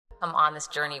Come on this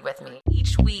journey with me.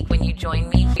 Each week when you join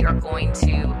me, we are going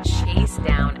to chase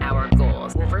down our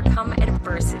goals, overcome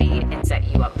adversity, and set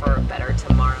you up for a better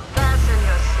tomorrow. Fasten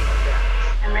your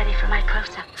seatbelts. I'm ready for my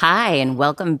close-up. Hi, and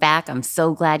welcome back. I'm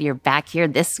so glad you're back here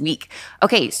this week.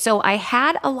 Okay, so I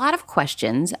had a lot of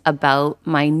questions about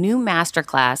my new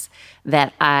masterclass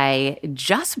that I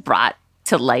just brought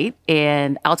to light.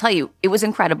 And I'll tell you, it was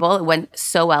incredible. It went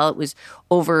so well. It was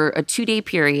over a 2-day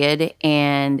period,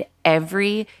 and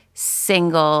every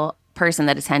single person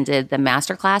that attended the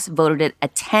masterclass voted it a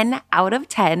 10 out of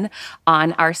 10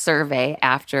 on our survey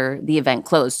after the event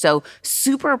closed. So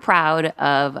super proud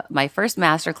of my first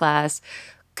masterclass,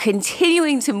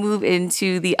 continuing to move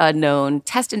into the unknown,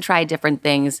 test and try different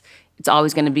things. It's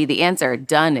always going to be the answer.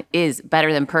 Done is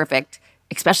better than perfect,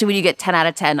 especially when you get 10 out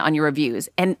of 10 on your reviews.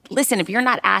 And listen, if you're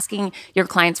not asking your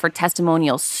clients for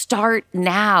testimonials, start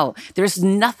now. There's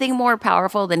nothing more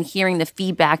powerful than hearing the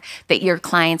feedback that your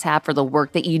clients have for the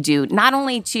work that you do, not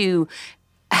only to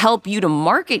help you to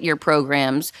market your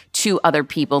programs to other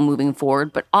people moving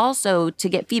forward, but also to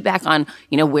get feedback on,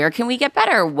 where can we get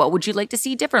better? What would you like to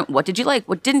see different? What did you like?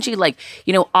 What didn't you like?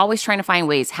 Always trying to find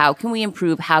ways. How can we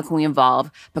improve? How can we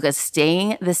evolve? Because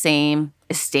staying the same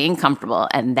is staying comfortable,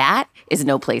 and that is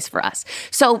no place for us.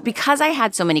 So because I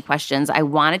had so many questions, I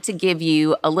wanted to give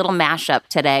you a little mashup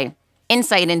today,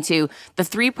 insight into the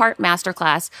 3-part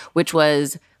masterclass, which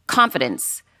was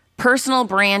confidence, personal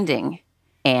branding,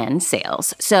 and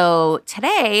sales. So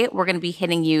today we're going to be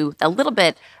hitting you with a little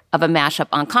bit of a mashup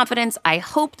on confidence. I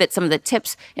hope that some of the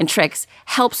tips and tricks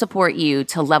help support you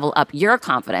to level up your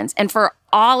confidence. And for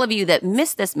all of you that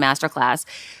missed this masterclass,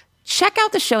 check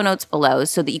out the show notes below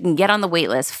so that you can get on the wait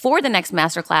list for the next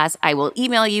masterclass. I will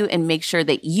email you and make sure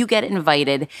that you get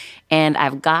invited. And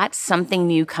I've got something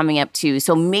new coming up too.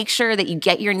 So make sure that you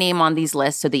get your name on these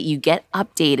lists so that you get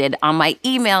updated on my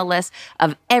email list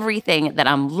of everything that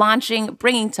I'm launching,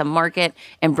 bringing to market,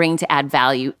 and bringing to add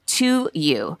value to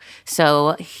you.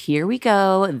 So here we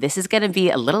go. This is going to be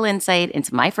a little insight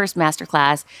into my first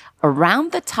masterclass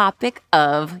around the topic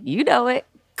of,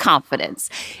 confidence.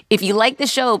 If you like the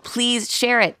show, please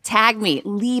share it, tag me,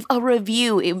 leave a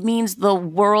review. It means the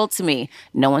world to me.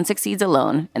 No one succeeds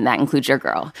alone, and that includes your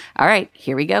girl. All right,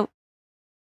 here we go.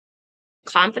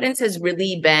 Confidence has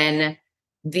really been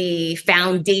the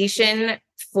foundation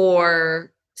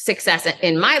for success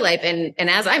in my life. And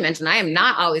as I mentioned, I am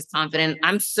not always confident.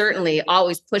 I'm certainly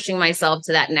always pushing myself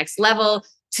to that next level,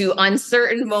 to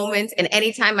uncertain moments. And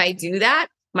anytime I do that,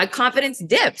 my confidence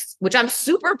dips, which I'm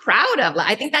super proud of.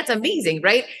 I think that's amazing,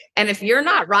 right? And if you're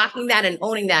not rocking that and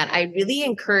owning that, I really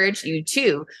encourage you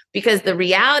to, because the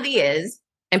reality is,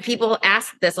 and people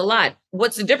ask this a lot,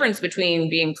 what's the difference between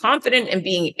being confident and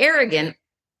being arrogant?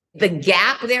 The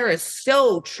gap there is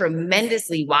so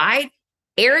tremendously wide.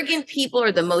 Arrogant people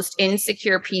are the most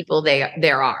insecure people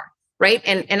there are, right?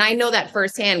 And I know that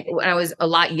firsthand. When I was a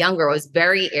lot younger, I was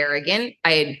very arrogant.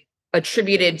 I had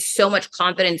attributed so much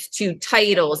confidence to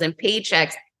titles and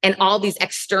paychecks and all these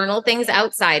external things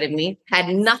outside of me, had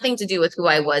nothing to do with who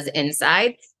I was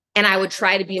inside. And I would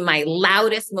try to be my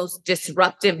loudest, most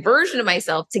disruptive version of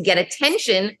myself to get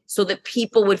attention so that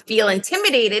people would feel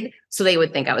intimidated, so they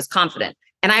would think I was confident.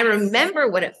 And I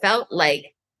remember what it felt like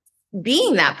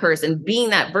being that person,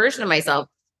 being that version of myself.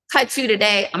 Cut to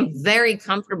today, I'm very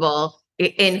comfortable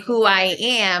in who I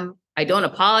am. I don't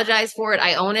apologize for it.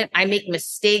 I own it. I make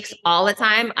mistakes all the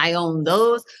time. I own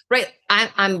those, right?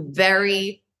 I'm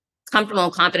very comfortable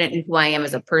and confident in who I am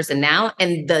as a person now.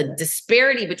 And the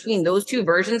disparity between those two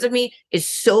versions of me is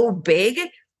so big.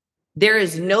 There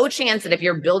is no chance that if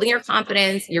you're building your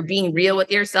confidence, you're being real with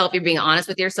yourself, you're being honest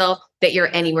with yourself, that you're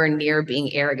anywhere near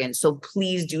being arrogant. So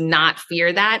please do not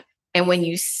fear that. And when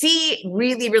you see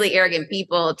really, really arrogant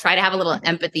people, try to have a little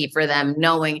empathy for them,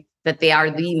 knowing that they are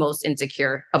the most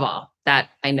insecure of all. That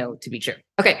I know to be true.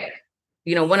 Okay.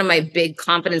 One of my big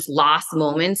confidence loss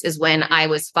moments is when I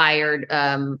was fired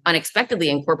unexpectedly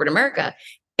in corporate America.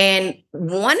 And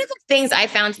one of the things I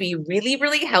found to be really,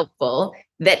 really helpful,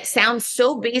 that sounds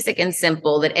so basic and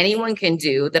simple that anyone can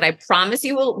do, that I promise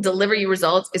you will deliver you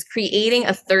results, is creating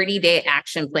a 30-day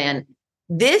action plan.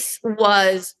 This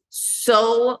was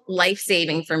so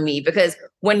life-saving for me, because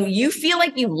when you feel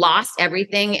like you lost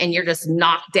everything and you're just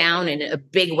knocked down in a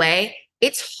big way,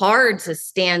 it's hard to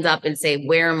stand up and say,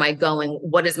 where am I going?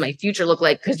 What does my future look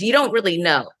like? Because you don't really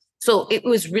know. So it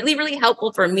was really, really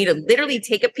helpful for me to literally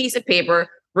take a piece of paper,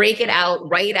 break it out,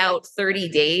 write out 30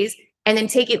 days, and then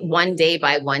take it one day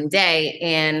by one day.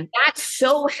 And that's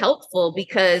so helpful,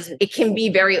 because it can be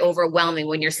very overwhelming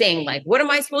when you're saying, like, what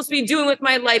am I supposed to be doing with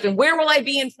my life? And where will I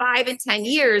be in 5 and 10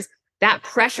 years? That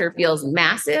pressure feels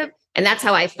massive. And that's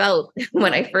how I felt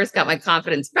when I first got my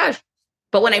confidence crush.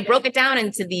 But when I broke it down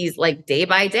into these like day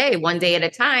by day, one day at a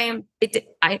time,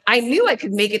 I knew I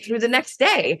could make it through the next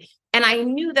day. And I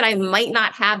knew that I might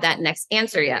not have that next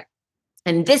answer yet.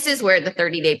 And this is where the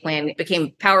 30-day plan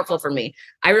became powerful for me.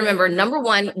 I remember, number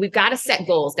one, we've got to set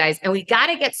goals, guys, and we got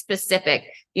to get specific.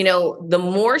 The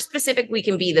more specific we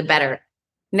can be, the better.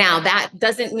 Now, that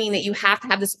doesn't mean that you have to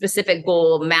have the specific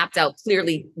goal mapped out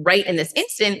clearly right in this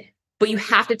instant, but you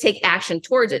have to take action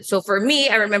towards it. So for me,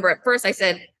 I remember at first I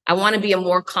said, I want to be a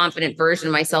more confident version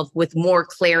of myself with more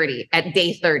clarity at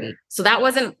day 30. So that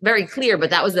wasn't very clear, but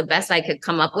that was the best I could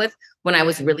come up with when I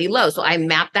was really low. So I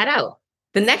mapped that out.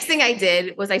 The next thing I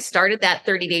did was I started that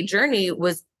 30-day journey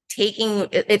was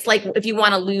it's like if you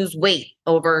want to lose weight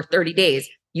over 30 days,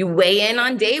 you weigh in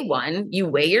on day one, you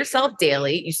weigh yourself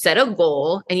daily, you set a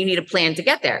goal, and you need a plan to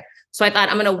get there. So I thought,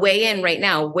 I'm going to weigh in right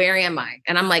now. Where am I?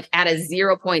 And I'm like at a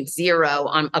 0.0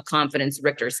 on a confidence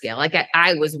Richter scale. Like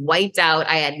I was wiped out.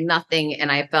 I had nothing and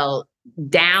I felt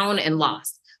down and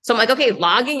lost. So I'm like, okay,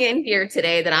 logging in here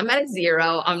today that I'm at a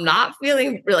 0. I'm not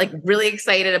feeling really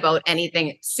excited about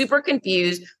anything, super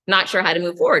confused, not sure how to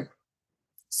move forward.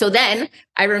 So then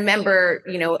I remember,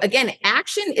 again,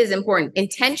 action is important.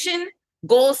 Intention,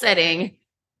 goal setting,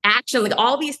 action, like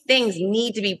all these things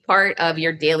need to be part of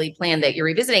your daily plan that you're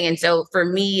revisiting. And so for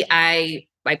me, I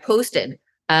posted,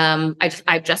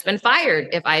 I've just been fired.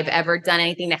 If I've ever done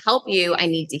anything to help you, I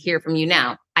need to hear from you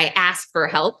now. I asked for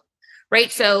help. Right.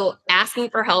 So asking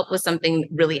for help was something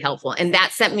really helpful. And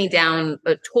that sent me down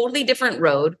a totally different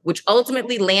road, which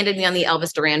ultimately landed me on the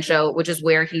Elvis Duran show, which is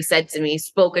where he said to me,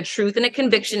 spoke a truth and a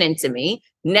conviction into me.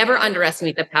 Never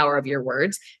underestimate the power of your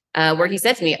words. Where he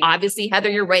said to me, obviously, Heather,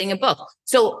 you're writing a book.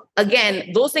 So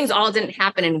again, those things all didn't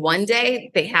happen in one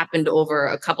day. They happened over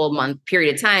a couple of month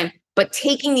period of time. But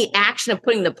taking the action of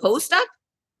putting the post up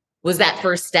was that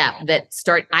first step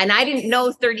and I didn't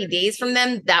know 30 days from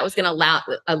them that was going to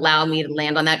allow me to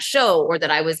land on that show, or that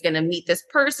I was going to meet this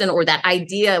person, or that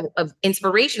idea of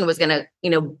inspiration was going to,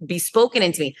 be spoken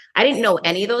into me. I didn't know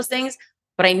any of those things,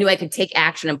 but I knew I could take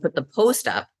action and put the post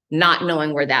up, not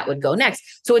knowing where that would go next.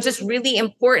 So it's just really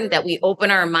important that we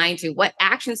open our mind to what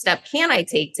action step can I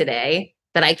take today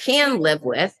that I can live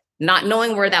with, not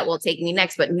knowing where that will take me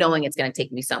next, but knowing it's going to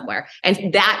take me somewhere.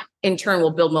 And that in turn will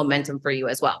build momentum for you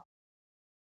as well.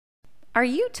 Are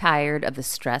you tired of the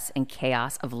stress and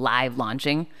chaos of live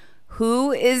launching?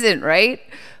 Who isn't, right?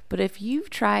 But if you've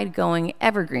tried going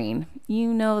evergreen,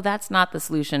 you know that's not the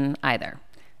solution either.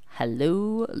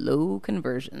 Hello, low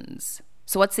conversions.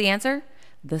 So what's the answer?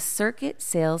 The Circuit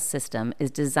Sales System is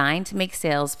designed to make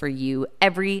sales for you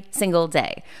every single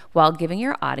day while giving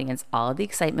your audience all of the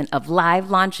excitement of live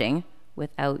launching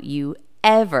without you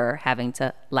ever having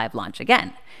to live launch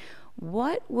again.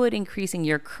 What would increasing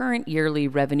your current yearly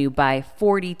revenue by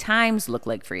 40 times look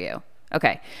like for you?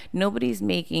 Okay, nobody's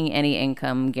making any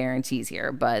income guarantees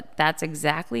here, but that's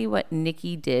exactly what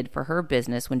Nikki did for her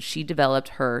business when she developed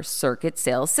her Circuit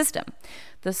Sales System.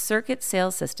 The Circuit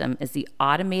Sales System is the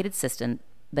automated system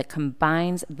that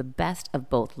combines the best of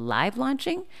both live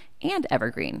launching and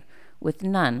evergreen with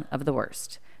none of the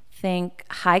worst. Think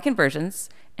high conversions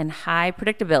and high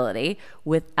predictability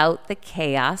without the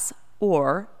chaos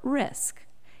or risk.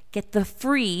 Get the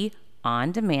free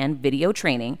on-demand video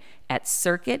training at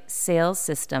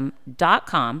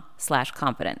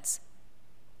circuitsalessystem.com/confidence.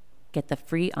 Get the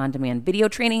free on-demand video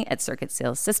training at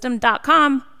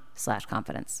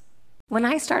circuitsalessystem.com/confidence. When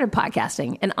I started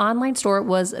podcasting, an online store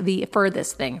was the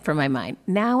furthest thing from my mind.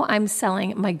 Now I'm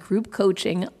selling my group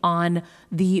coaching on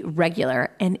the regular,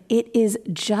 and it is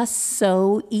just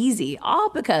so easy, all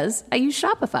because I use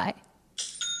Shopify.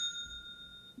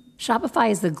 Shopify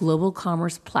is the global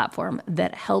commerce platform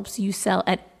that helps you sell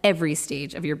at every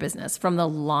stage of your business, from the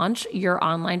launch your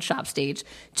online shop stage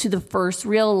to the first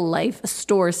real life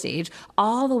store stage,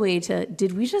 all the way to,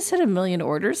 did we just hit 1 million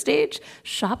orders stage?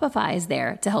 Shopify is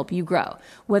there to help you grow.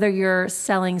 Whether you're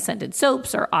selling scented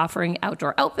soaps or offering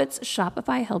outdoor outfits,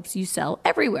 Shopify helps you sell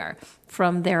everywhere.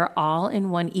 From their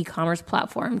all-in-one e-commerce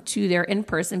platform to their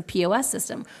in-person POS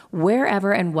system,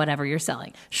 wherever and whatever you're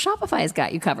selling, Shopify has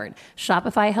got you covered.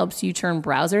 Shopify helps you turn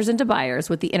browsers into buyers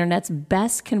with the internet's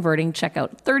best converting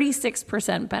checkout,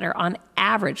 36% better on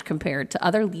average compared to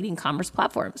other leading commerce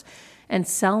platforms, and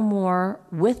sell more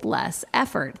with less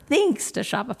effort thanks to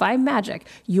Shopify Magic,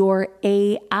 your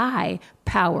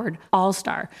AI-powered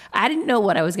all-star. I didn't know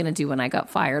what I was going to do when I got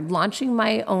fired. Launching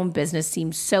my own business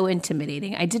seemed so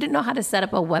intimidating. I didn't know how to set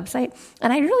up a website,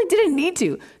 and I really didn't need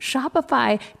to.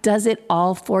 Shopify does it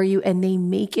all for you, and they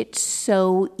make it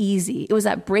so easy. It was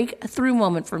that breakthrough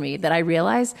moment for me that I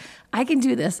realized I can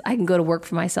do this. I can go to work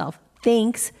for myself.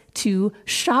 Thanks to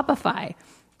Shopify.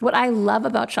 What I love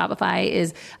about Shopify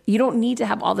is you don't need to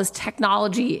have all this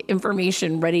technology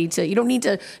information you don't need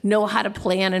to know how to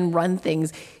plan and run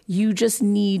things. You just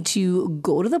need to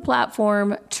go to the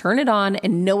platform, turn it on,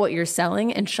 and know what you're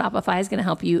selling. And Shopify is going to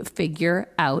help you figure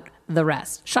out the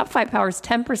rest. Shopify powers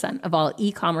 10% of all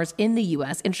e-commerce in the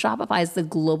US, and Shopify is the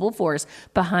global force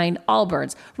behind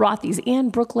Allbirds, Rothy's,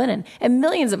 and Brooklinen, and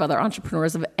millions of other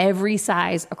entrepreneurs of every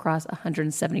size across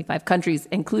 175 countries,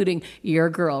 including your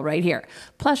girl right here.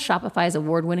 Plus, Shopify's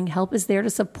award-winning help is there to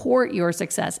support your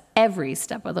success every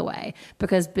step of the way,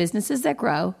 because businesses that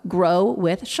grow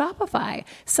with Shopify.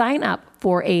 Sign up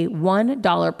for a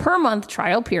 $1 per month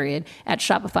trial period at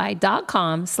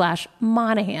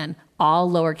shopify.com/Monahan,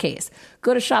 all lowercase.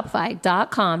 Go to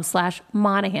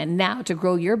shopify.com/Monahan now to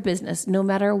grow your business no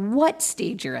matter what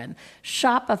stage you're in.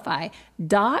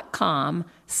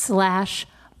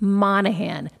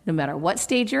 Shopify.com/Monahan. No matter what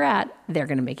stage you're at, they're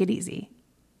going to make it easy.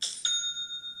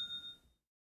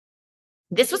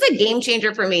 This was a game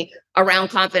changer for me around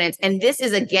confidence. And this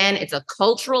is, again, it's a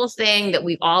cultural thing that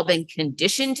we've all been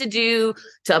conditioned to do,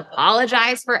 to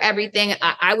apologize for everything.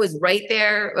 I was right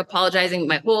there apologizing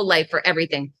my whole life for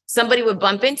everything. Somebody would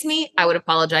bump into me, I would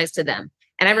apologize to them.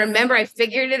 And I remember I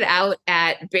figured it out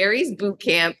at Barry's boot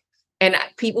camp, and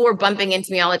people were bumping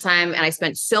into me all the time. And I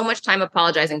spent so much time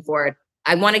apologizing for it.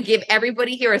 I want to give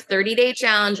everybody here a 30-day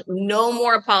challenge. No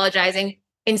more apologizing.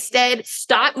 Instead,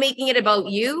 stop making it about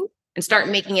you and start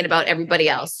making it about everybody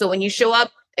else. So when you show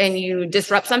up and you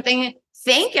disrupt something,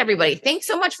 thank everybody. Thanks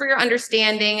so much for your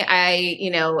understanding.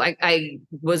 I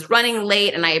was running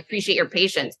late and I appreciate your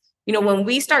patience. When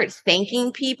we start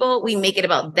thanking people, we make it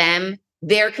about them,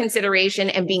 their consideration,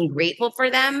 and being grateful for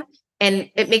them. And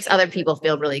it makes other people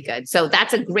feel really good. So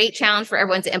that's a great challenge for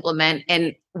everyone to implement.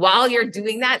 And while you're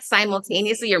doing that,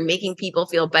 simultaneously, you're making people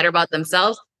feel better about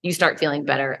themselves. You start feeling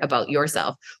better about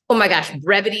yourself. Oh my gosh,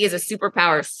 brevity is a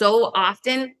superpower. So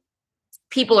often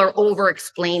people are over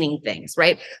explaining things,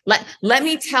 right? Let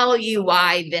me tell you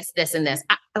why this, and this.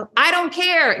 I don't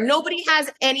care. Nobody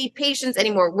has any patience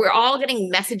anymore. We're all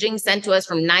getting messaging sent to us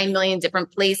from 9 million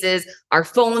different places. Our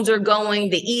phones are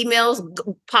going, the emails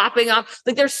popping up.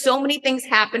 Like, there's so many things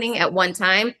happening at one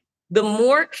time. The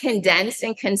more condensed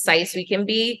and concise we can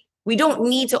be, we don't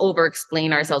need to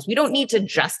over-explain ourselves. We don't need to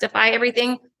justify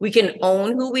everything. We can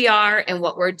own who we are and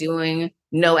what we're doing.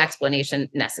 No explanation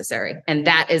necessary. And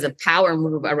that is a power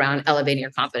move around elevating your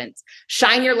confidence.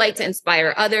 Shine your light to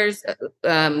inspire others.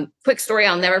 Quick story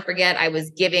I'll never forget. I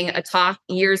was giving a talk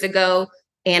years ago,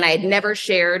 and I had never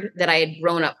shared that I had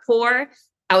grown up poor.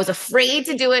 I was afraid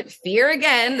to do it. Fear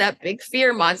again, that big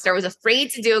fear monster. I was afraid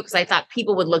to do it because I thought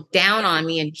people would look down on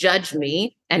me and judge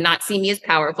me and not see me as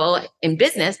powerful in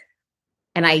business.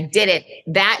 And I did it.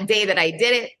 That day that I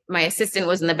did it, my assistant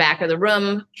was in the back of the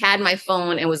room, had my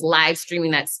phone, and was live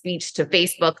streaming that speech to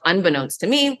Facebook, unbeknownst to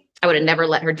me. I would have never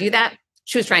let her do that.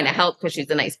 She was trying to help because she's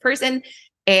a nice person.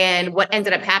 And what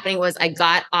ended up happening was I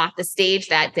got off the stage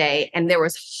that day, and there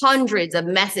was hundreds of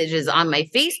messages on my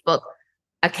Facebook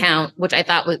account, which I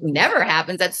thought would never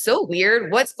happens. That's so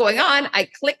weird. What's going on? I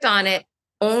clicked on it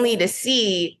only to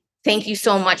see, thank you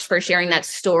so much for sharing that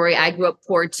story. I grew up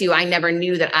poor too. I never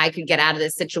knew that I could get out of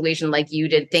this situation like you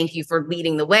did. Thank you for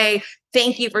leading the way.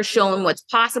 Thank you for showing what's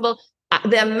possible.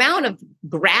 The amount of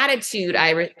gratitude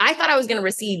I thought I was going to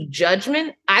receive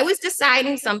judgment. I was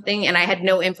deciding something and I had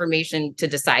no information to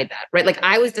decide that, right? Like,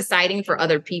 I was deciding for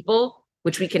other people,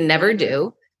 which we can never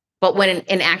do. But when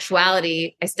in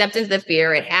actuality, I stepped into the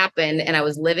fear, it happened, and I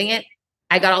was living it.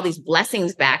 I got all these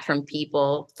blessings back from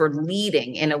people for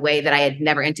leading in a way that I had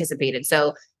never anticipated.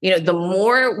 So, the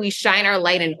more we shine our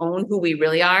light and own who we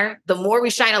really are, the more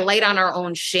we shine a light on our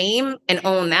own shame and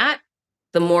own that,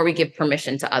 the more we give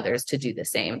permission to others to do the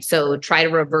same. So try to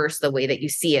reverse the way that you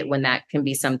see it when that can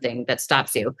be something that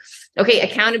stops you. Okay,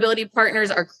 accountability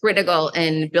partners are critical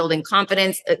in building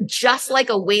confidence. Just like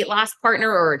a weight loss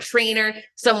partner or a trainer,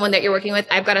 someone that you're working with,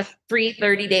 I've got a free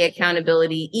 30-day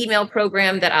accountability email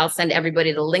program that I'll send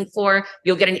everybody the link for.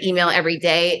 You'll get an email every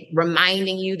day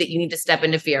reminding you that you need to step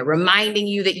into fear, reminding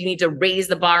you that you need to raise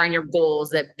the bar on your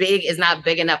goals, that big is not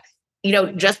big enough,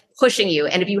 just pushing you.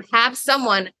 And if you have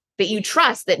someone that you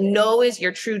trust, that knows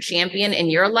your true champion in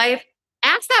your life,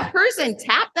 ask that person,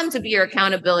 tap them to be your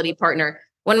accountability partner.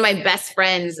 One of my best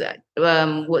friends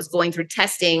was going through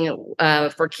testing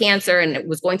for cancer and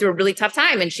was going through a really tough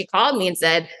time. And she called me and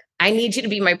said, I need you to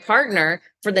be my partner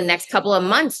for the next couple of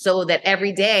months so that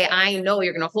every day I know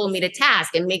you're going to hold me to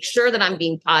task and make sure that I'm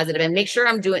being positive and make sure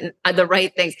I'm doing the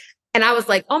right things. And I was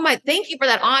like, oh my, thank you for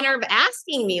that honor of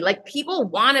asking me. Like, people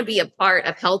want to be a part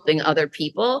of helping other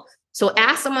people. So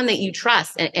ask someone that you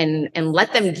trust and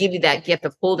let them give you that gift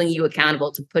of holding you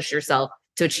accountable to push yourself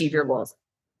to achieve your goals.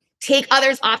 Take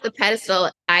others off the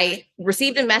pedestal. I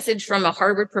received a message from a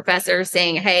Harvard professor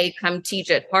saying, hey, come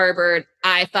teach at Harvard.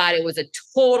 I thought it was a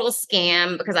total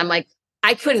scam because I'm like,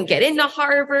 I couldn't get into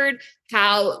Harvard.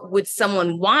 How would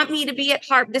someone want me to be at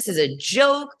Harvard? This is a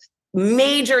joke.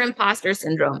 Major imposter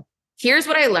syndrome. Here's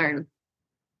what I learned.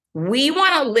 We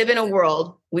want to live in a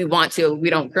world, we want to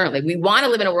live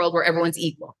in a world where everyone's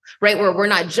equal, right? Where we're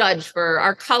not judged for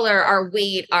our color, our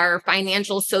weight, our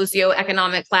financial,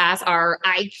 socioeconomic class, our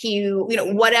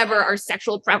IQ, whatever, our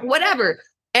sexual preference, whatever.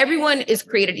 Everyone is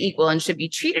created equal and should be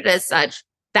treated as such.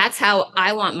 That's how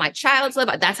I want my child to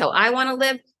live. That's how I want to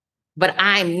live. But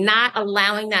I'm not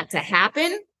allowing that to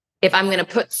happen if I'm going to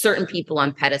put certain people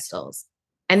on pedestals.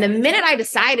 And the minute I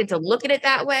decided to look at it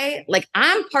that way, like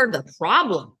I'm part of the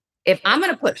problem. If I'm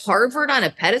going to put Harvard on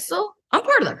a pedestal, I'm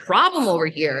part of the problem over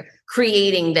here,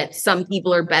 creating that some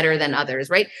people are better than others,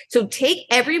 right? So take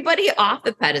everybody off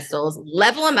the pedestals,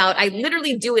 level them out. I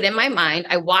literally do it in my mind.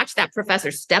 I watch that professor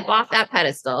step off that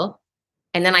pedestal.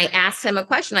 And then I asked him a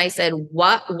question. I said,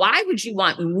 why would you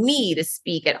want me to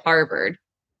speak at Harvard?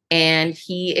 And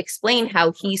he explained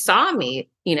how he saw me,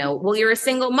 well, you're a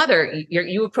single mother.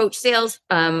 You approach sales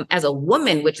as a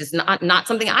woman, which is not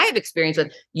something I have experience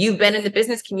with. You've been in the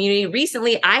business community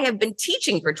recently. I have been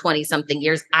teaching for 20 something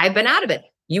years. I've been out of it.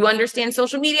 You understand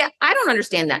social media. I don't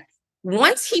understand that.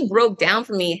 Once he broke down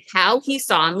for me how he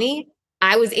saw me,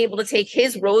 I was able to take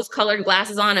his rose-colored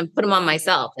glasses on and put them on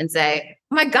myself and say,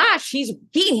 oh my gosh, he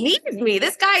needs me.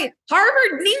 This guy,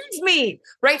 Harvard needs me,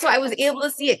 right? So I was able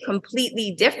to see it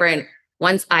completely different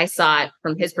once I saw it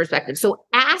from his perspective. So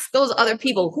ask those other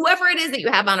people, whoever it is that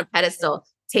you have on a pedestal,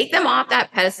 take them off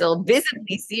that pedestal,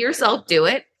 visibly see yourself do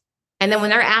it. And then when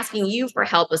they're asking you for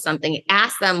help with something,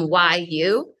 ask them why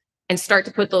you, and start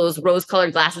to put those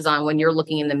rose-colored glasses on when you're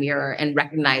looking in the mirror and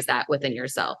recognize that within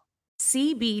yourself.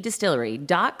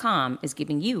 CBDistillery.com is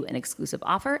giving you an exclusive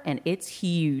offer, and it's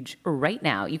huge. Right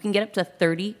now, you can get up to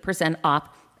 30% off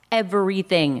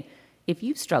everything. If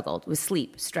you've struggled with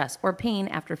sleep, stress, or pain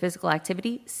after physical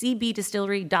activity,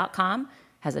 CBDistillery.com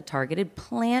has a targeted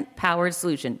plant-powered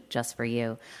solution just for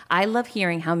you. I love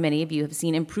hearing how many of you have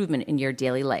seen improvement in your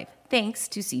daily life thanks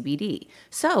to CBD.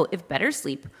 So if better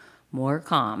sleep, more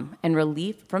calm, and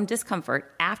relief from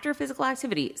discomfort after physical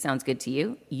activity sounds good to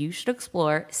you, you should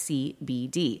explore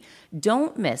CBD.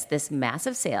 Don't miss this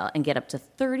massive sale and get up to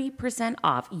 30%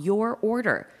 off your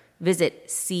order. Visit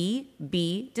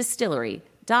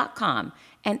cbdistillery.com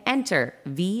and enter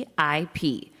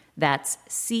VIP. That's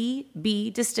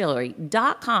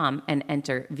cbdistillery.com and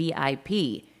enter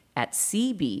VIP at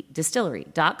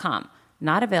cbdistillery.com.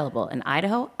 Not available in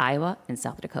Idaho, Iowa, and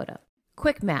South Dakota.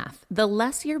 Quick math. The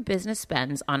less your business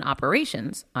spends on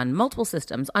operations, on multiple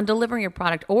systems, on delivering your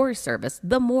product or service,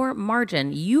 the more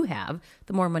margin you have,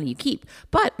 the more money you keep.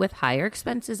 But with higher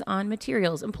expenses on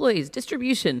materials, employees,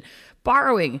 distribution,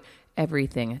 borrowing,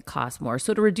 everything costs more.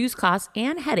 So to reduce costs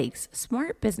and headaches,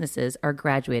 smart businesses are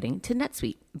graduating to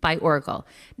NetSuite by Oracle.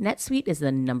 NetSuite is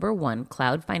the #1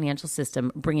 cloud financial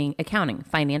system, bringing accounting,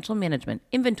 financial management,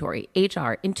 inventory,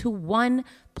 HR into one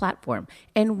platform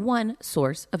and one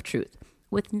source of truth.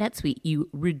 With NetSuite, you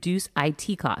reduce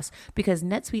IT costs because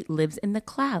NetSuite lives in the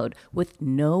cloud with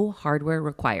no hardware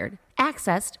required,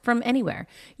 accessed from anywhere.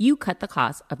 You cut the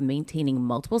cost of maintaining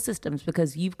multiple systems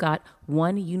because you've got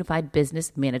one unified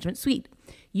business management suite.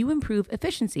 You improve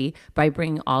efficiency by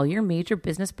bringing all your major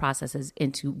business processes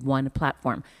into one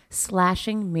platform,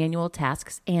 slashing manual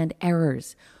tasks and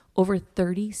errors. Over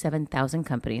 37,000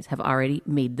 companies have already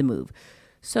made the move.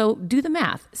 So do the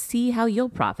math. See how you'll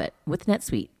profit with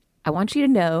NetSuite. I want you to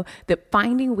know that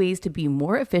finding ways to be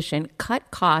more efficient,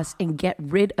 cut costs, and get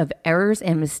rid of errors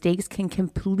and mistakes can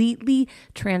completely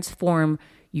transform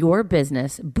your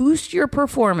business, boost your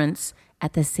performance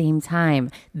at the same time.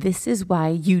 This is why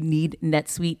you need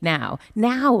NetSuite now.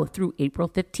 Now through April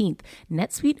 15th,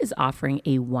 NetSuite is offering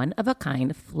a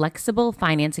one-of-a-kind flexible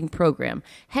financing program.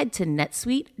 Head to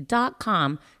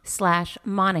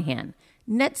netsuite.com/Monahan.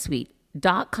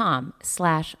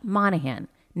 netsuite.com/Monahan.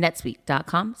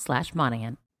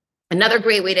 netsuite.com/Monahan. Another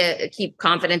great way to keep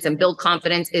confidence and build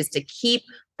confidence is to keep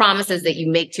promises that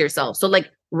you make to yourself. So like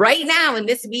right now in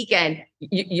this weekend,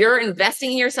 you're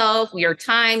investing in yourself, your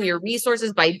time, your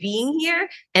resources by being here.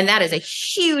 And that is a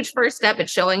huge first step at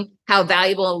showing how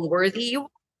valuable and worthy you are.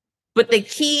 But the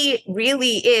key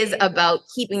really is about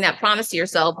keeping that promise to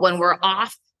yourself when we're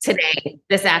off today,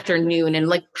 this afternoon, and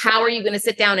like, how are you going to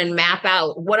sit down and map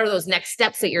out what are those next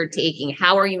steps that you're taking?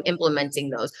 How are you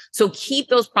implementing those? So keep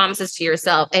those promises to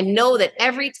yourself and know that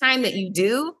every time that you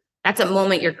do, That's a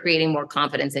moment you're creating more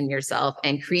confidence in yourself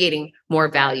and creating more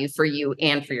value for you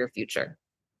and for your future.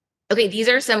 Okay, these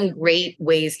are some great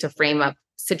ways to frame up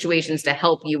situations to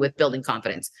help you with building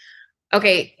confidence.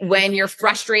 Okay, when you're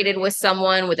frustrated with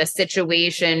someone, with a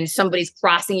situation, somebody's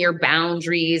crossing your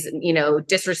boundaries,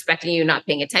 disrespecting you, not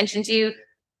paying attention to you,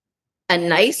 a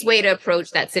nice way to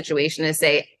approach that situation is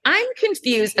say, I'm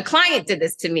confused. A client did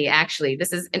this to me, actually.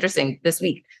 This is interesting this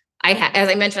week. As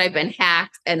I mentioned, I've been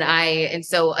hacked and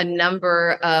so a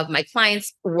number of my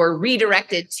clients were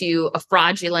redirected to a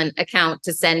fraudulent account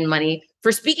to send money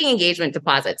for speaking engagement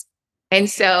deposits. And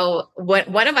so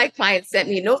one of my clients sent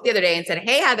me a note the other day and said,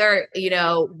 hey, Heather,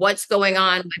 what's going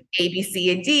on with A, B,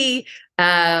 C, and D?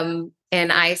 And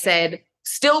I said,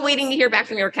 still waiting to hear back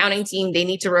from your accounting team. They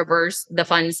need to reverse the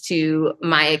funds to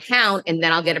my account and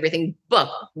then I'll get everything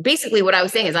booked. Basically, what I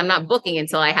was saying is I'm not booking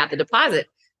until I have the deposit.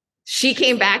 She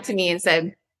came back to me and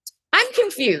said, I'm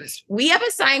confused. We have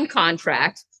a signed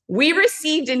contract. We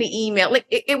received an email. Like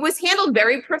it was handled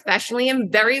very professionally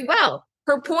and very well.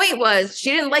 Her point was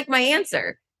she didn't like my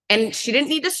answer and she didn't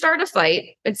need to start a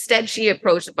fight. Instead, she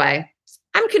approached it by,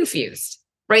 I'm confused,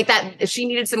 right? That she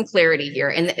needed some clarity here.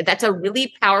 And that's a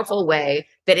really powerful way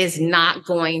that is not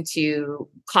going to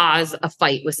cause a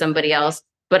fight with somebody else,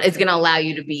 but it's going to allow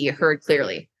you to be heard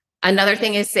clearly. Another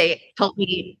thing is say, help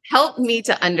me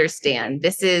to understand.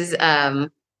 This is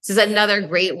another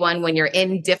great one when you're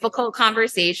in difficult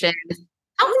conversations.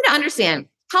 Help me to understand.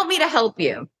 Help me to help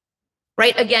you.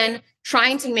 Right? Again,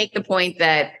 trying to make the point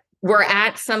that we're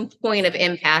at some point of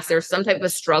impasse. There's some type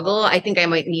of struggle. I think I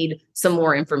might need some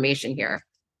more information here.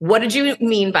 What did you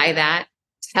mean by that?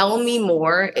 Tell me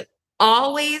more.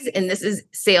 Always, and this is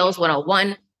sales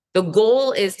 101, the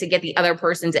goal is to get the other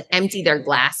person to empty their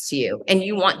glass to you. And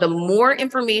you want the more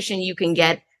information you can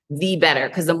get, the better,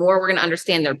 because the more we're going to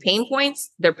understand their pain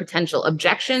points, their potential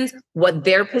objections, what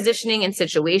their positioning and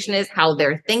situation is, how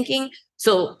they're thinking.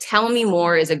 So tell me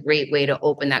more is a great way to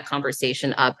open that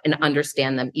conversation up and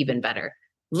understand them even better.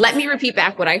 Let me repeat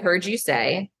back what I heard you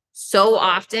say. So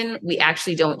often we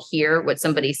actually don't hear what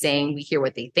somebody's saying. We hear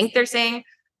what they think they're saying.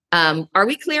 Are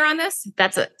we clear on this?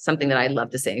 That's something that I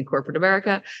love to say in corporate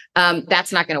America.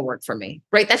 That's not going to work for me,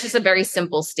 right? That's just a very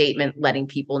simple statement, letting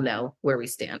people know where we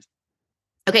stand.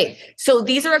 Okay, so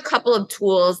these are a couple of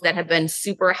tools that have been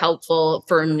super helpful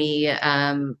for me,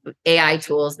 AI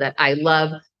tools that I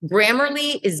love.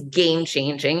 Grammarly is game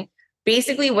changing.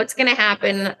 Basically, what's going to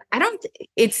happen,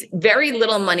 it's very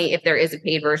little money if there is a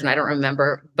paid version. I don't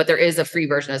remember, but there is a free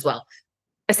version as well.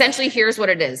 Essentially, here's what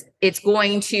it is. It's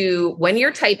going to, when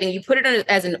you're typing, you put it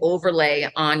as an overlay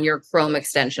on your Chrome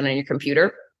extension on your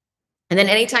computer. And then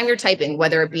anytime you're typing,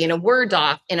 whether it be in a Word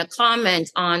doc, in a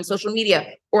comment on social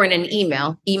media, or in an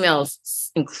email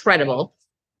is incredible.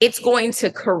 It's going to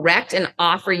correct and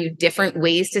offer you different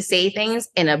ways to say things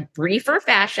in a briefer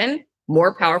fashion,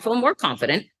 more powerful, more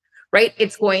confident, right?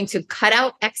 It's going to cut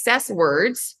out excess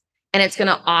words and it's going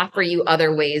to offer you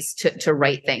other ways to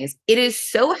write things. It is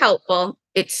so helpful.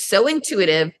 It's so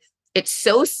intuitive. It's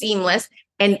so seamless.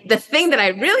 And the thing that I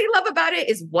really love about it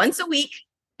is once a week,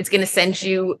 it's going to send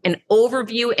you an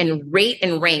overview and rate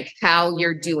and rank how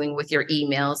you're doing with your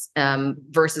emails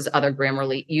versus other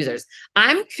Grammarly users.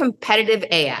 I'm competitive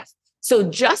AF. So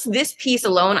just this piece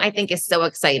alone, I think is so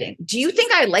exciting. Do you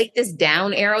think I like this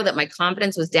down arrow that my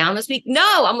confidence was down this week?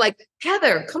 No, I'm like,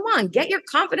 Heather, come on, get your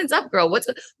confidence up, girl.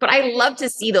 But I love to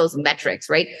see those metrics,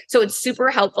 right? So it's super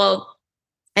helpful.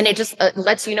 And it just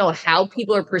lets you know how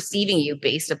people are perceiving you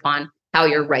based upon how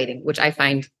you're writing, which I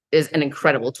find is an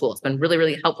incredible tool. It's been really,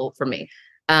 really helpful for me.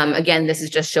 Again, this is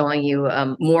just showing you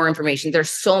more information.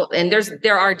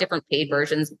 There are different paid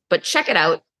versions, but check it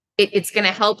out. It's going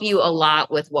to help you a lot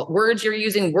with what words you're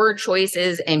using, word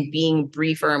choices, and being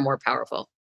briefer and more powerful.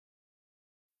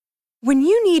 When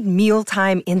you need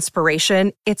mealtime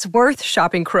inspiration, it's worth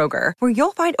shopping Kroger, where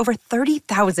you'll find over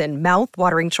 30,000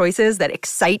 mouth-watering choices that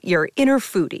excite your inner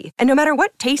foodie. And no matter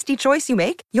what tasty choice you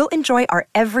make, you'll enjoy our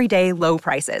everyday low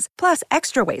prices, plus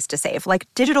extra ways to save, like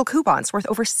digital coupons worth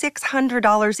over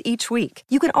 $600 each week.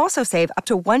 You can also save up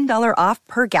to $1 off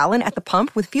per gallon at the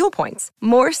pump with fuel points.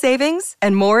 More savings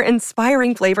and more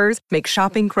inspiring flavors make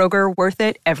shopping Kroger worth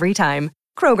it every time.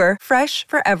 Kroger, fresh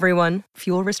for everyone.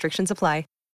 Fuel restrictions apply.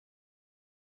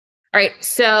 All right.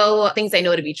 So things I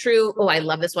know to be true. Oh, I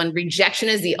love this one. Rejection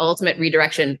is the ultimate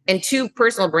redirection. And to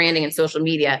personal branding and social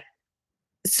media.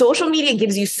 Social media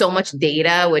gives you so much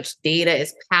data, which data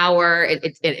is power.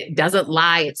 It doesn't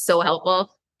lie. It's so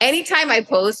helpful. Anytime I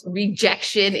post,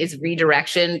 rejection is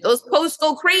redirection. Those posts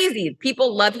go crazy.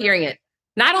 People love hearing it.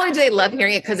 Not only do they love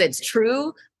hearing it because it's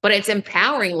true, but it's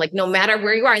empowering, like no matter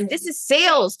where you are. And this is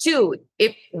sales too.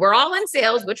 If we're all in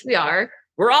sales, which we are,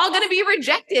 we're all going to be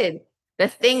rejected. The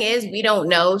thing is, we don't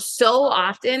know so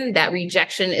often that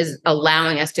rejection is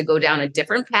allowing us to go down a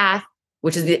different path,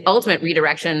 which is the ultimate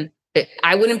redirection.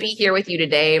 I wouldn't be here with you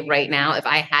today right now if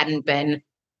I hadn't been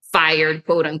fired,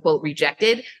 quote unquote,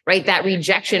 rejected, right? That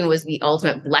rejection was the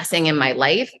ultimate blessing in my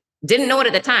life. Didn't know it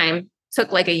at the time.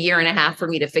 Took like a year and a half for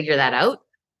me to figure that out.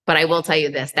 But I will tell you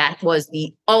this, that was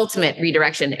the ultimate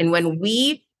redirection. And when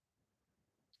we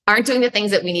aren't doing the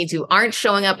things that we need to, aren't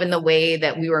showing up in the way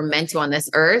that we were meant to on this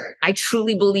earth, I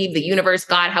truly believe the universe,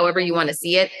 God, however you want to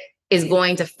see it, is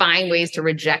going to find ways to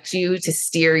reject you, to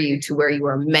steer you to where you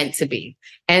are meant to be.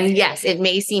 And yes, it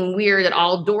may seem weird that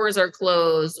all doors are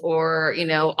closed or,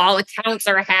 all accounts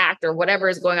are hacked or whatever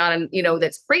is going on. And,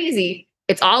 that's crazy.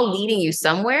 It's all leading you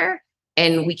somewhere.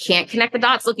 And we can't connect the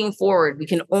dots looking forward. We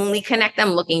can only connect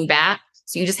them looking back.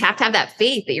 So you just have to have that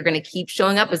faith that you're going to keep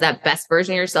showing up as that best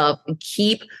version of yourself and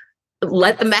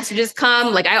let the messages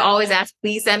come. Like I always ask,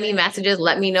 please send me messages.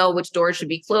 Let me know which doors should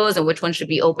be closed and which ones should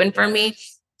be open for me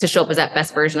to show up as that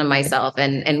best version of myself.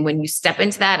 And when you step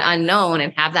into that unknown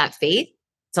and have that faith,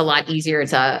 it's a lot easier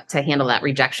to handle that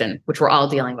rejection, which we're all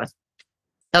dealing with.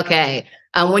 Okay.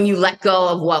 When you let go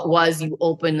of what was, you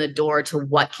open the door to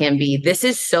what can be. This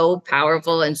is so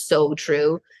powerful and so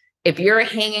true. If you're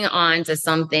hanging on to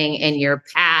something in your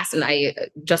past, and I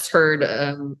just heard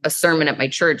a sermon at my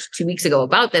church 2 weeks ago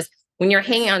about this, when you're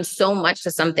hanging on so much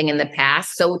to something in the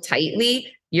past so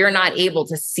tightly, you're not able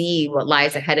to see what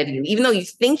lies ahead of you. Even though you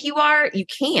think you are, you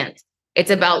can't.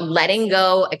 It's about letting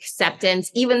go,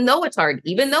 acceptance, even though it's hard,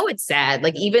 even though it's sad,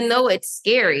 like even though it's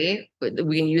scary.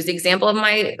 We can use the example of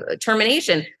my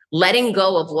termination, letting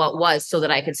go of what was so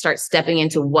that I could start stepping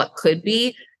into what could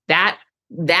be. That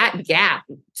gap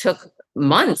took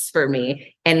months for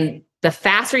me. And the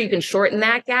faster you can shorten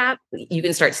that gap, you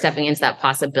can start stepping into that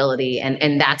possibility.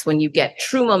 And that's when you get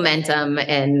true momentum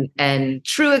and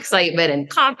true excitement and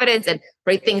confidence and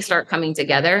great things start coming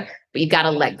together. But you got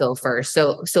to let go first.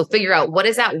 So figure out what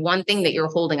is that one thing that you're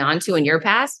holding on to in your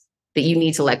past that you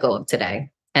need to let go of today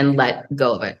and let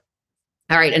go of it.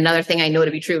 All right. Another thing I know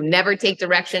to be true, never take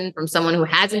direction from someone who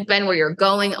hasn't been where you're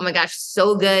going. Oh my gosh,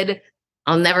 so good.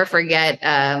 I'll never forget.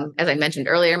 As I mentioned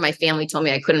earlier, my family told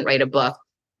me I couldn't write a book.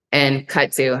 And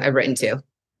cut to, I've written two.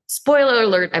 Spoiler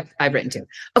alert, I've written two.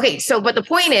 Okay, but the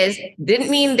point is, didn't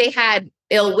mean they had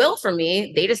ill will for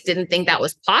me. They just didn't think that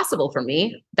was possible for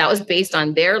me. That was based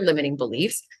on their limiting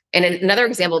beliefs. And another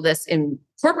example of this in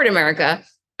corporate America,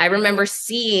 I remember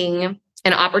seeing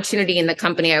an opportunity in the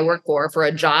company I work for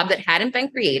a job that hadn't been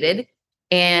created.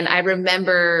 And I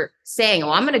remember saying,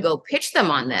 I'm going to go pitch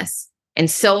them on this. And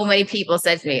so many people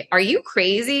said to me, are you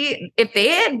crazy? If they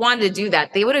had wanted to do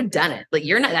that, they would have done it. Like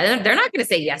they're not going to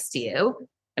say yes to you.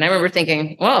 And I remember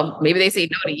thinking, well, maybe they say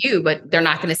no to you, but they're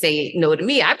not going to say no to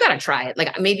me. I've got to try it.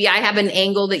 Like maybe I have an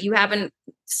angle that you haven't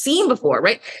seen before,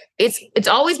 right? It's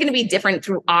always going to be different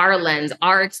through our lens,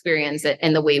 our experience,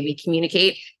 and the way we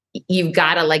communicate. You've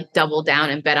got to double down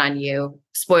and bet on you.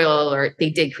 Spoiler alert, they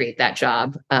did create that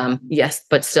job. Yes,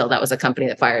 but still that was a company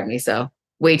that fired me. So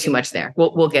way too much there.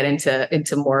 We'll get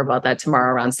into more about that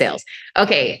tomorrow around sales.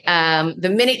 Okay. The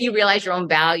minute you realize your own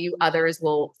value, others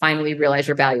will finally realize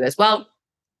your value as well.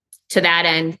 To that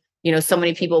end, so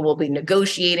many people will be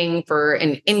negotiating for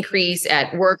an increase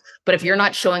at work, but if you're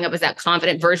not showing up as that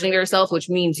confident version of yourself, which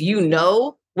means you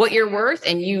know what you're worth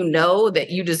and you know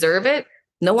that you deserve it,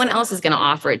 no one else is going to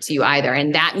offer it to you either.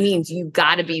 And that means you've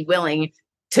got to be willing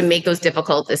to make those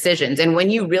difficult decisions. And when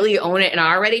you really own it and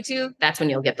are ready to, that's when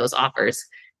you'll get those offers.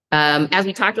 As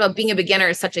we talked about, being a beginner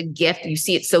is such a gift. You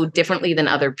see it so differently than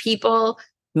other people.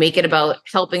 Make it about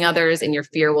helping others and your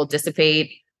fear will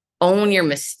dissipate. Own your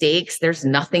mistakes. There's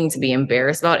nothing to be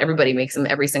embarrassed about. Everybody makes them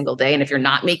every single day. And if you're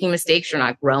not making mistakes, you're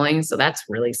not growing. So that's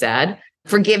really sad.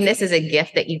 Forgiveness is a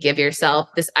gift that you give yourself.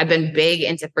 I've been big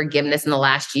into forgiveness in the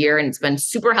last year and it's been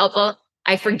super helpful.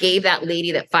 I forgave that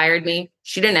lady that fired me.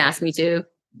 She didn't ask me to.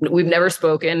 We've never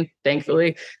spoken,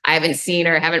 thankfully. I haven't seen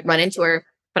her, haven't run into her,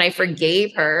 but I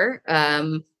forgave her.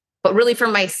 But really for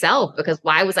myself, because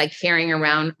why was I carrying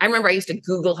around? I remember I used to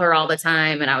Google her all the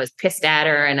time and I was pissed at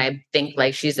her and I think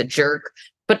she's a jerk,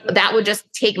 but that would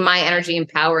just take my energy and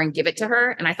power and give it to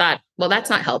her. And I thought, well,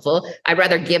 that's not helpful. I'd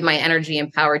rather give my energy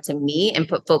and power to me and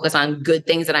put focus on good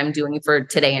things that I'm doing for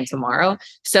today and tomorrow.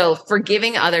 So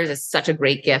forgiving others is such a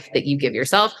great gift that you give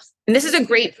yourself. And this is a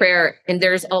great prayer. And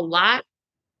there's a lot.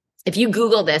 If you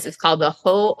Google this, it's called the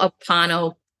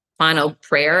Ho'oponopono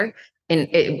prayer. And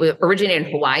it originated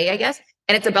in Hawaii, I guess.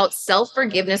 And it's about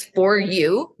self-forgiveness for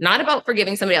you, not about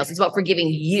forgiving somebody else. It's about forgiving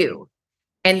you.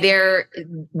 And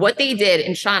what they did,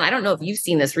 and Sean, I don't know if you've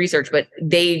seen this research, but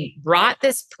they brought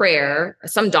this prayer,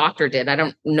 some doctor did, I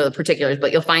don't know the particulars,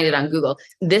 but you'll find it on Google.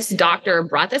 This doctor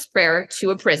brought this prayer to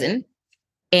a prison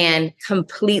and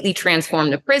completely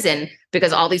transformed the prison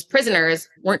because all these prisoners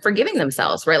weren't forgiving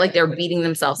themselves, right? Like they're beating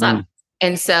themselves up.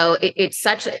 And so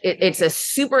it's a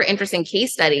super interesting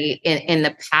case study in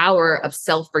the power of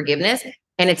self-forgiveness.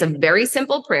 And it's a very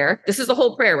simple prayer. This is the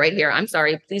whole prayer right here. I'm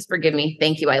sorry. Please forgive me.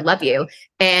 Thank you. I love you.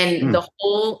 And the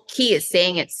whole key is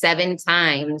saying it 7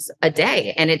 times a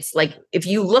day. And it's like, if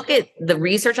you look at the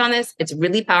research on this, it's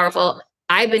really powerful.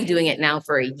 I've been doing it now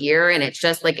for a year, and it's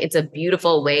just like, it's a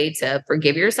beautiful way to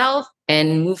forgive yourself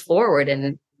and move forward.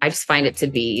 And I just find it to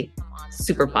be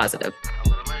super positive.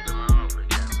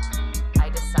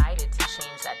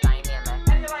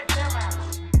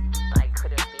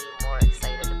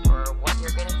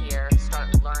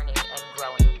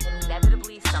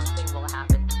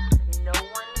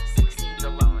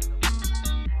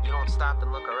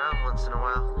 And look around once in a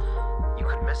while, you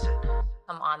could miss it.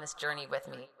 Come on this journey with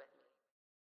me.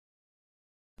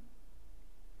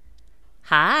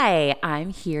 Hi, I'm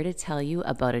here to tell you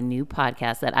about a new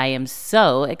podcast that I am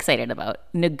so excited about,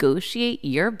 Negotiate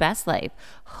Your Best Life,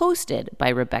 hosted by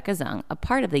Rebecca Zung, a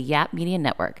part of the Yap Media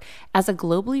Network. As a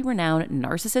globally renowned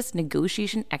narcissist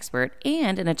negotiation expert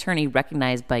and an attorney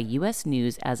recognized by U.S.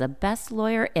 News as a best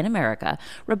lawyer in America,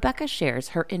 Rebecca shares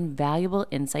her invaluable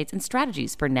insights and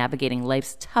strategies for navigating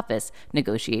life's toughest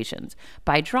negotiations.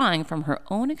 By drawing from her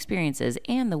own experiences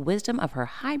and the wisdom of her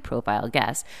high-profile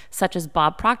guests, such as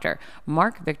Bob Proctor,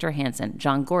 Mark Victor Hansen,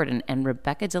 John Gordon, and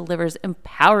Rebecca delivers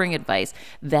empowering advice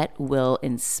that will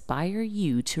inspire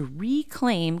you to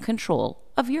reclaim control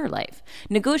of your life.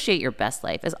 Negotiate Your Best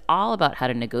Life is all about how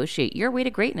to negotiate your way to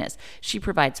greatness. She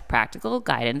provides practical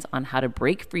guidance on how to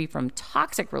break free from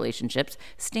toxic relationships,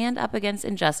 stand up against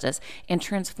injustice, and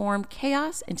transform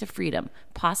chaos into freedom,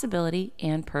 possibility,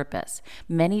 and purpose.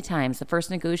 Many times, the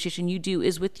first negotiation you do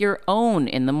is with your own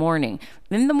in the morning.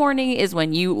 In the morning is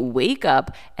when you wake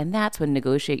up, and that's when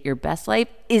Negotiate Your Best Life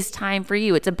is time for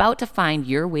you. It's about to find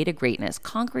your way to greatness,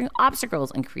 conquering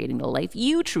obstacles, and creating the life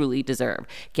you truly deserve.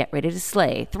 Get ready to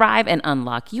slay, thrive, and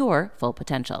unlock your full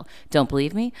potential. Don't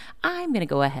believe me? I'm going to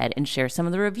go ahead and share some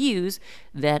of the reviews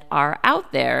that are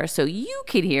out there so you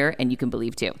can hear and you can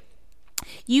believe too.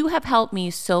 You have helped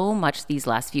me so much these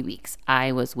last few weeks.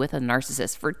 I was with a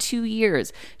narcissist for 2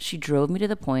 years. She drove me to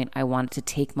the point I wanted to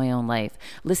take my own life.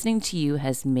 Listening to you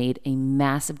has made a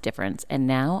massive difference, and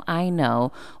now I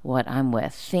know what I'm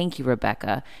with. Thank you,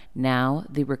 Rebecca. Now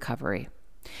the recovery.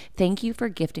 Thank you for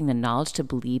gifting the knowledge to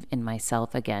believe in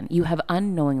myself again. You have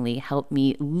unknowingly helped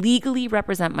me legally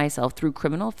represent myself through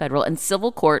criminal, federal, and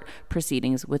civil court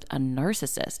proceedings with a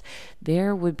narcissist.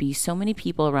 There would be so many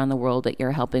people around the world that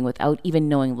you're helping without even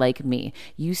knowing, like me.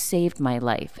 You saved my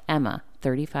life. Emma,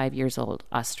 35 years old,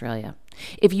 Australia.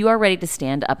 If you are ready to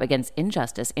stand up against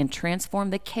injustice and transform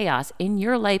the chaos in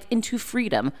your life into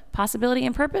freedom, possibility,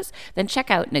 and purpose, then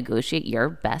check out Negotiate Your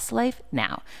Best Life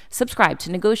now. Subscribe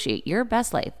to Negotiate Your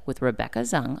Best Life with Rebecca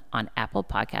Zung on Apple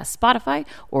Podcasts, Spotify,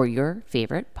 or your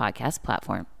favorite podcast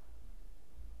platform.